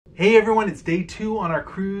Hey everyone, it's day 2 on our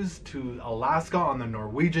cruise to Alaska on the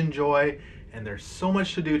Norwegian Joy, and there's so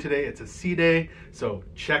much to do today. It's a sea day, so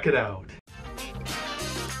check it out.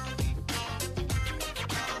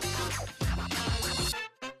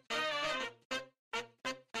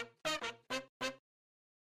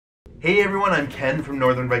 Hey everyone, I'm Ken from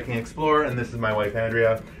Northern Viking Explorer, and this is my wife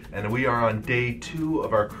Andrea, and we are on day 2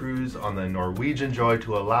 of our cruise on the Norwegian Joy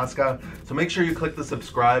to Alaska. So make sure you click the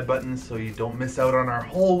subscribe button so you don't miss out on our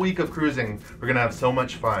whole week of cruising. We're gonna have so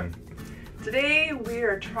much fun. Today we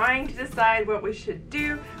are trying to decide what we should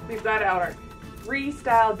do. We've got our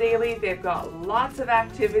freestyle daily. They've got lots of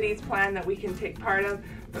activities planned that we can take part of.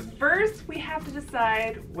 But first we have to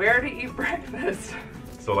decide where to eat breakfast.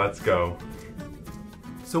 So let's go.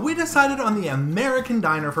 So we decided on the American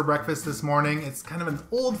diner for breakfast this morning. It's kind of an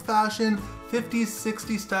old-fashioned 50s,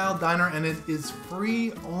 60s style diner, and it is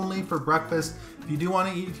free only for breakfast. If you do want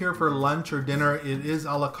to eat here for lunch or dinner, it is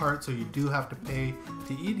a la carte, so you do have to pay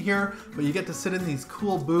to eat here, but you get to sit in these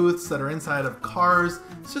cool booths that are inside of cars.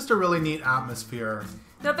 It's just a really neat atmosphere.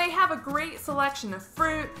 Now they have a great selection of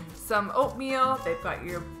fruit, some oatmeal, they've got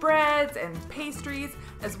your breads and pastries,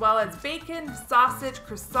 as well as bacon, sausage,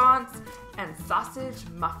 croissants, and sausage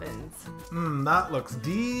muffins. That looks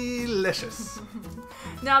delicious.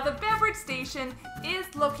 Now the beverage station is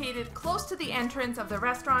located close to the entrance of the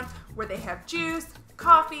restaurant where they have juice,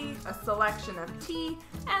 coffee, a selection of tea,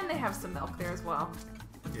 and they have some milk there as well.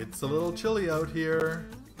 It's a little chilly out here.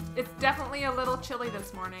 It's definitely a little chilly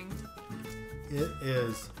this morning. It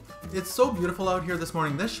is. It's so beautiful out here this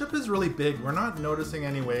morning. This ship is really big. We're not noticing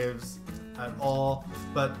any waves at all,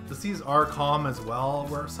 but the seas are calm as well.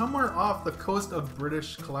 We're somewhere off the coast of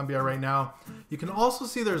British Columbia right now. You can also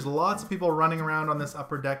see there's lots of people running around on this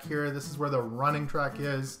upper deck here. This is where the running track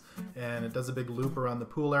is, and it does a big loop around the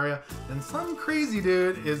pool area. And some crazy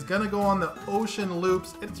dude is gonna go on the ocean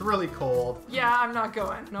loops. It's really cold. Yeah, I'm not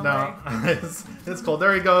going. No way. It's cold.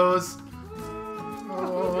 There he goes.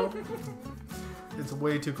 Oh. It's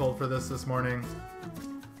way too cold for this morning.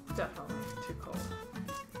 Definitely too cold.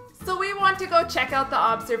 So we want to go check out the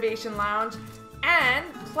observation lounge, and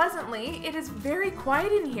pleasantly, it is very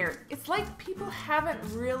quiet in here. It's like people haven't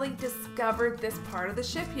really discovered this part of the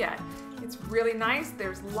ship yet. It's really nice.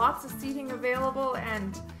 There's lots of seating available,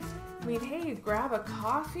 and I mean, hey, you grab a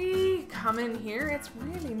coffee, come in here. It's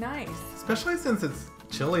really nice. Especially since it's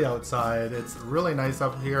chilly outside. It's really nice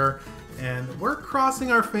up here, and we're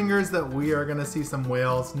crossing our fingers that we are gonna see some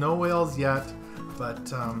whales. No whales yet,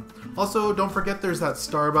 but also don't forget there's that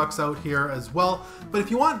Starbucks out here as well. But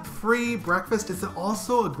if you want free breakfast, it's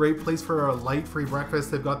also a great place for a light free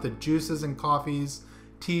breakfast. They've got the juices and coffees,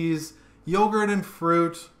 teas, yogurt and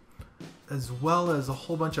fruit, as well as a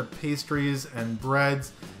whole bunch of pastries and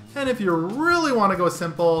breads. And if you really want to go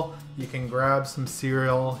simple, you can grab some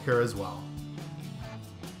cereal here as well.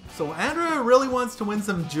 So Andrea really wants to win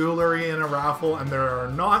some jewelry in a raffle, and there are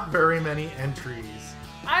not very many entries.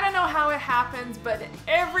 I don't know how it happens, but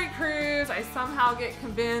every cruise I somehow get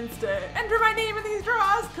convinced to enter my name in these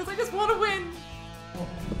draws because I just want to win.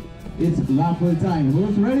 It's raffle time.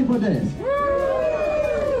 Who's ready for this?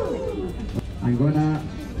 Woo! I'm gonna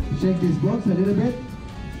shake this box a little bit.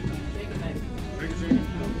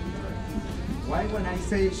 Why when I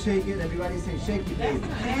say shake it, everybody say shake it, baby?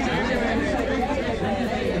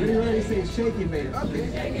 Everybody say shake it, baby.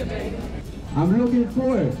 Okay. I'm looking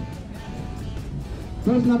for.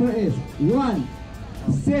 First number is 1,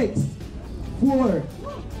 6, 4,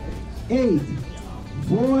 8,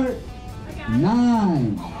 4,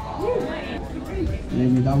 9. Let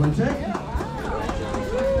me double check.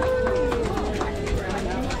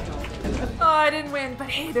 Oh, I didn't win, but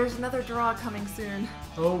hey, there's another draw coming soon.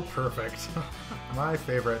 Oh, perfect. My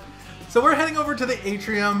favorite. So we're heading over to the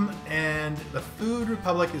atrium, and the Food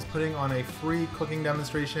Republic is putting on a free cooking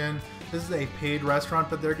demonstration. This is a paid restaurant,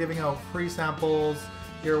 but they're giving out free samples.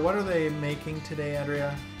 Here, what are they making today,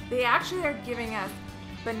 Andrea? They actually are giving us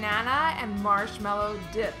banana and marshmallow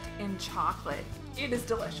dipped in chocolate. It is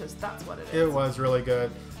delicious, that's what it is. It was really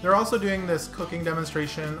good. They're also doing this cooking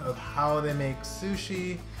demonstration of how they make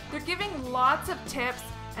sushi. They're giving lots of tips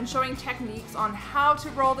and showing techniques on how to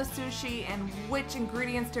roll the sushi and which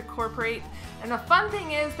ingredients to incorporate. And the fun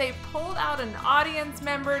thing is they pulled out an audience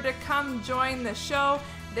member to come join the show.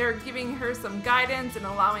 They're giving her some guidance and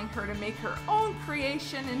allowing her to make her own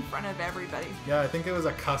creation in front of everybody. Yeah, I think it was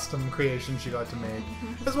a custom creation she got to make.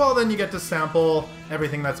 As well, then you get to sample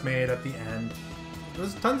everything that's made at the end. It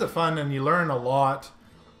was tons of fun, and you learn a lot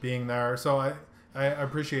being there. So I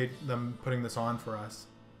appreciate them putting this on for us.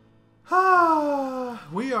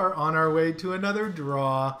 We are on our way to another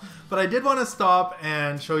draw, but I did want to stop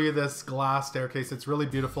and show you this glass staircase. It's really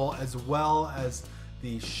beautiful, as well as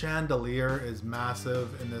the chandelier is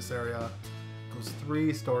massive in this area. It goes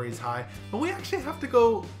 3 stories high, but we actually have to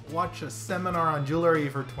go watch a seminar on jewelry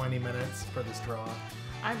for 20 minutes for this draw.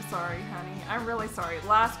 I'm sorry, honey. I'm really sorry.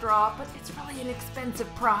 Last draw, but it's really an expensive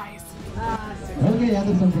prize. Okay,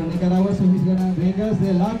 Anderson from Nicaragua, so he's gonna bring us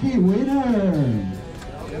the lucky winner.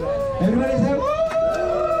 Everybody say woo!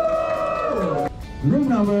 Room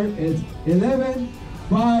number is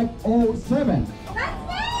 11507. That's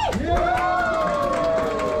me!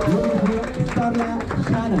 Yeah! Room for Starla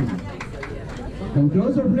Shannon. Come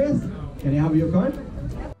closer, please. Can I have your card?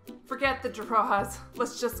 Forget the draws.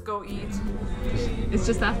 Let's just go eat. It's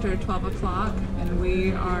just after 12 o'clock and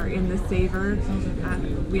we are in the Savor.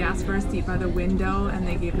 We asked for a seat by the window and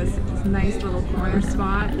they gave us this nice little corner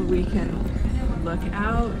spot where we can look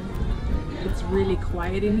out. It's really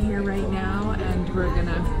quiet in here right now and we're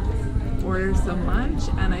gonna order some lunch,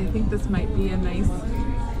 and I think this might be a nice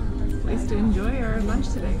place to enjoy our lunch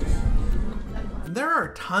today. There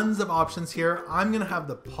are tons of options here. I'm gonna have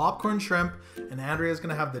the popcorn shrimp, and Andrea's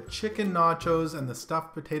gonna have the chicken nachos and the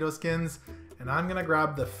stuffed potato skins, and I'm gonna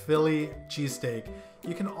grab the Philly cheesesteak.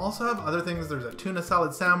 You can also have other things. There's a tuna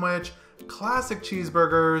salad sandwich, classic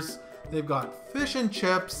cheeseburgers, they've got fish and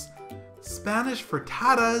chips, Spanish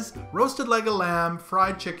frittatas, roasted leg of lamb,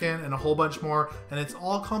 fried chicken, and a whole bunch more, and it's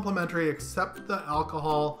all complimentary except the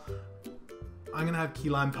alcohol. I'm gonna have key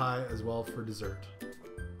lime pie as well for dessert.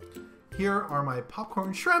 Here are my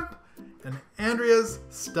popcorn shrimp and Andrea's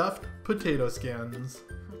stuffed potato skins.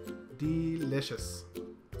 Delicious.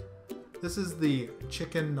 This is the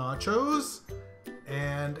chicken nachos,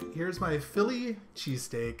 and here's my Philly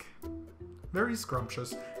cheesesteak. Very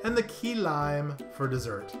scrumptious. And the key lime for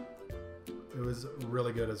dessert. It was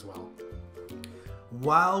really good as well.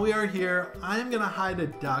 While we are here, I'm gonna hide a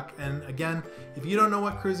duck, and again, if you don't know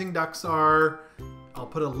what cruising ducks are, I'll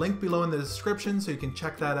put a link below in the description so you can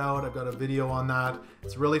check that out. I've got a video on that.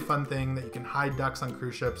 It's a really fun thing that you can hide ducks on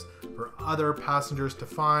cruise ships for other passengers to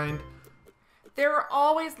find. There are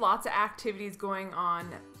always lots of activities going on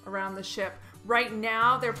around the ship. Right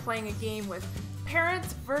now, they're playing a game with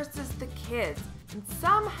parents versus the kids. And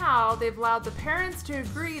somehow they've allowed the parents to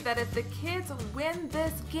agree that if the kids win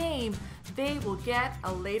this game, they will get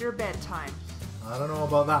a later bedtime. I don't know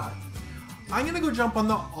about that. I'm gonna go jump on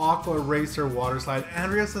the Aqua Racer water slide.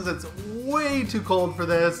 Andrea says it's way too cold for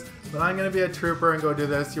this, but I'm gonna be a trooper and go do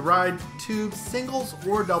this. You ride tubes, singles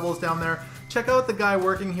or doubles down there. Check out the guy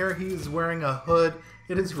working here. He's wearing a hood.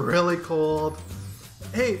 It is really cold.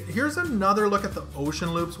 Hey, here's another look at the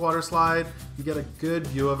Ocean Loops water slide. You get a good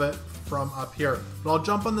view of it from up here. But I'll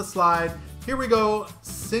jump on the slide. Here we go,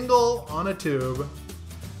 single on a tube.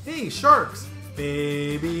 Hey, sharks.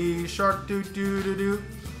 Baby shark, doo doo doo doo.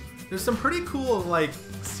 There's some pretty cool like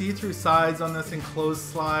see-through sides on this enclosed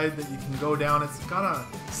slide that you can go down. It's got a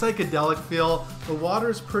psychedelic feel. The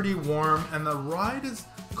water's pretty warm and the ride is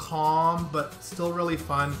calm but still really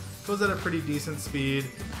fun. Goes at a pretty decent speed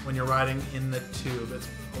when you're riding in the tube. It's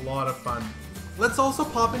a lot of fun. Let's also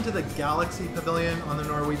pop into the Galaxy Pavilion on the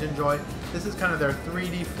Norwegian Joy. This is kind of their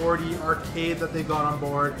 3D 4D arcade that they got on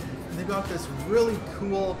board. And they've got this really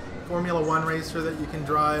cool Formula One racer that you can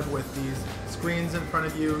drive with these screens in front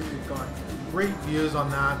of you. You've got great views on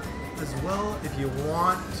that. As well, if you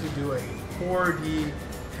want to do a 4D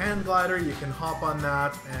hand glider, you can hop on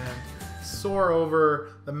that and soar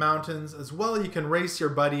over the mountains. As well, you can race your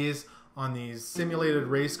buddies on these simulated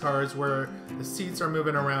race cars where the seats are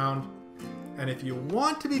moving around. And if you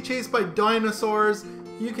want to be chased by dinosaurs,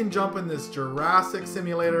 you can jump in this Jurassic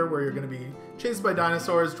simulator where you're going to be chased by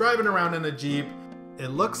dinosaurs driving around in a Jeep. It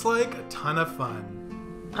looks like a ton of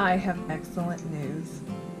fun. I have excellent news.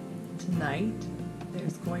 Tonight,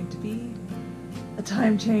 there's going to be a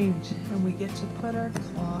time change and we get to put our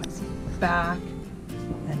clocks back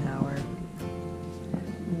an hour.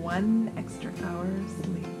 1 extra hour of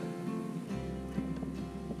sleep.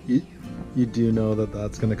 You do know that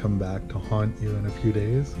that's going to come back to haunt you in a few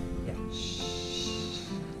days? Yeah. Shh.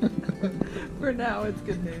 For now, it's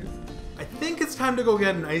good news. I think it's time to go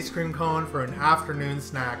get an ice cream cone for an afternoon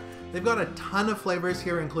snack. They've got a ton of flavors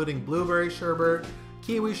here, including blueberry sherbet,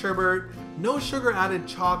 kiwi sherbet, no sugar added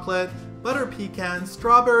chocolate, butter pecan,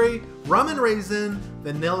 strawberry, rum and raisin,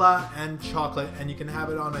 vanilla, and chocolate. And you can have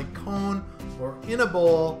it on a cone or in a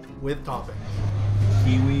bowl with toppings.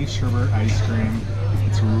 Kiwi sherbet ice cream.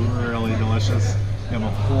 It's really delicious. They have a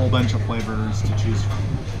whole bunch of flavors to choose from.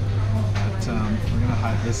 But we're gonna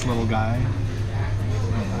hide this little guy.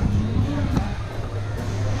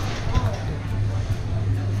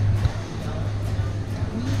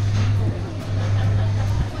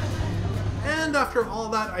 after all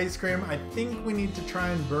that ice cream, I think we need to try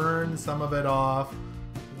and burn some of it off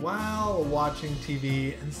while watching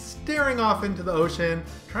TV and staring off into the ocean,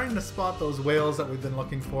 trying to spot those whales that we've been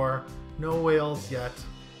looking for. No whales yet.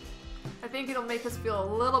 I think it'll make us feel a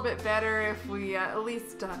little bit better if we at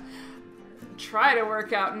least try to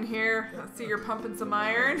work out in here. I see you're pumping some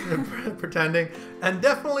iron. Pretending. And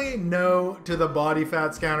definitely no to the body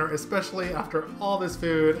fat scanner, especially after all this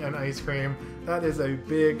food and ice cream. That is a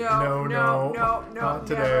big no not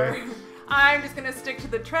today. Never. I'm just gonna stick to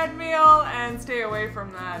the treadmill and stay away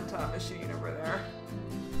from that machine over there.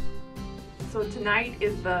 So tonight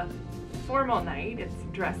is the formal night. It's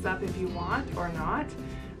dress up if you want or not.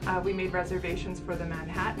 We made reservations for the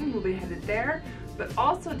Manhattan. We'll be headed there. But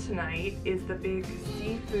also tonight is the big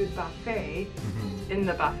seafood buffet in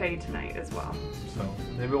the buffet tonight as well. So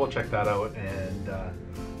maybe we'll check that out and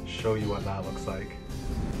show you what that looks like.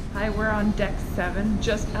 Hi, we're on deck 7,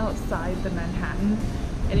 just outside the Manhattan.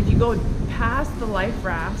 And if you go past the life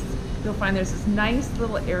rafts, you'll find there's this nice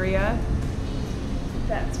little area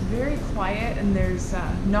that's very quiet, and there's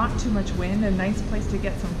not too much wind, a nice place to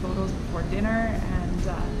get some photos before dinner, and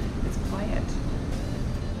it's quiet.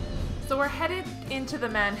 So we're headed into the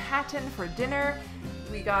Manhattan for dinner.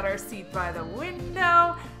 We got our seat by the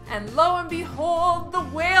window, and lo and behold, the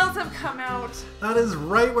whales have come out. That is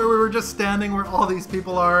right where we were just standing, where all these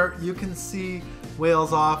people are. You can see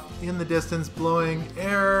whales off in the distance blowing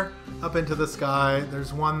air up into the sky.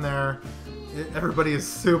 There's one there. Everybody is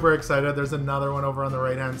super excited. There's another one over on the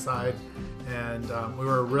right hand side, and we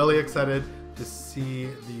were really excited to see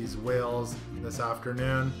these whales this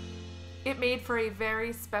afternoon. It made for a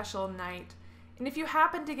very special night. And if you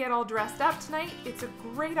happen to get all dressed up tonight, it's a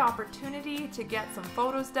great opportunity to get some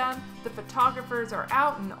photos done. The photographers are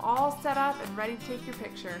out and all set up and ready to take your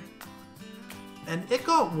picture. And it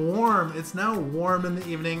got warm. It's now warm in the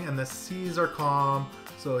evening and the seas are calm,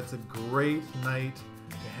 so it's a great night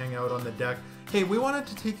to hang out on the deck. Hey, we wanted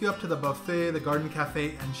to take you up to the buffet, the Garden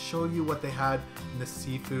Cafe, and show you what they had in the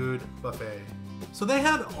seafood buffet. So they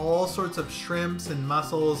had all sorts of shrimps and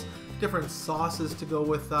mussels, different sauces to go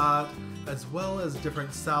with that, as well as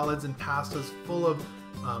different salads and pastas full of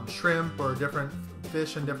shrimp or different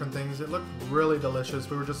fish and different things. It looked really delicious.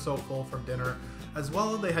 We were just so full from dinner. As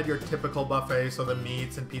well, they had your typical buffet, so the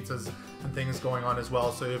meats and pizzas and things going on as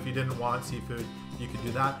well. So if you didn't want seafood, you could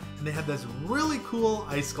do that. And they had this really cool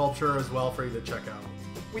ice sculpture as well for you to check out.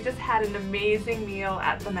 We just had an amazing meal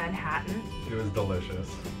at the Manhattan. It was delicious.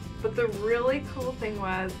 But the really cool thing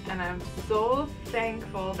was, and I'm so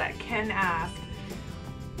thankful that Ken asked,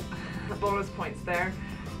 bonus points there,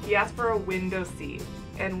 he asked for a window seat.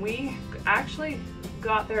 And we actually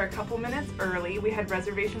got there a couple minutes early. We had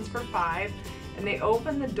reservations for 5, and they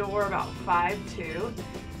opened the door about 5:02,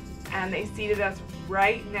 and they seated us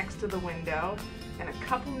right next to the window. And a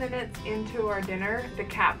couple minutes into our dinner, the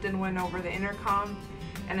captain went over the intercom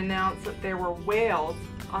and announced that there were whales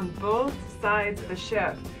on both sides of the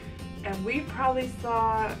ship. And we probably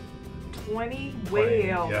saw 20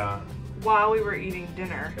 whales while we were eating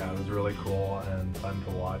dinner. Yeah, it was really cool and fun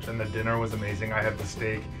to watch. And the dinner was amazing. I had the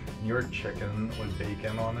steak, your chicken with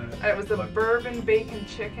bacon on it. It was a bourbon bacon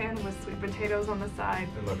chicken with sweet potatoes on the side.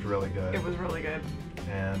 It looked really good. It was really good.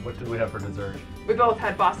 And what did we have for dessert? We both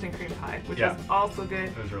had Boston cream pie, which was also good.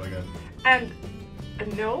 It was really good. And a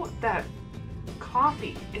note that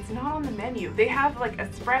coffee, it's not on the menu. They have like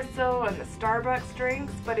espresso and the Starbucks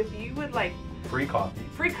drinks, but if you would like free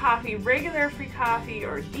coffee, regular free coffee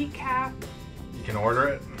or decaf, you can order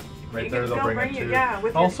it right there. They'll bring it to you. Yeah,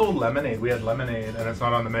 with also lemonade. We had lemonade and it's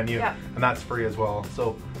not on the menu, and that's free as well.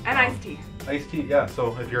 So and iced tea. Iced tea, yeah.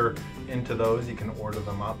 So if you're into those, you can order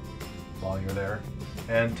them up while you're there.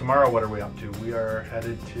 And tomorrow, what are we up to? We are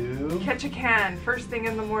headed to Ketchikan, first thing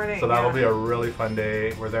in the morning. So that'll be a really fun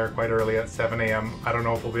day. We're there quite early at 7 a.m. I don't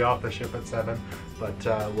know if we'll be off the ship at 7,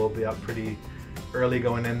 but we'll be up pretty early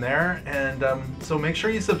going in there. And so make sure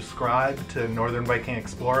you subscribe to Northern Viking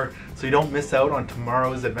Explorer so you don't miss out on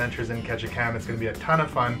tomorrow's adventures in Ketchikan. It's going to be a ton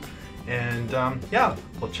of fun. And yeah,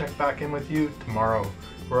 we'll check back in with you tomorrow.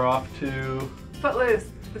 We're off to Footloose,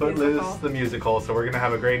 the musical. So we're going to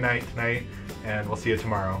have a great night tonight, and we'll see you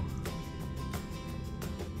tomorrow.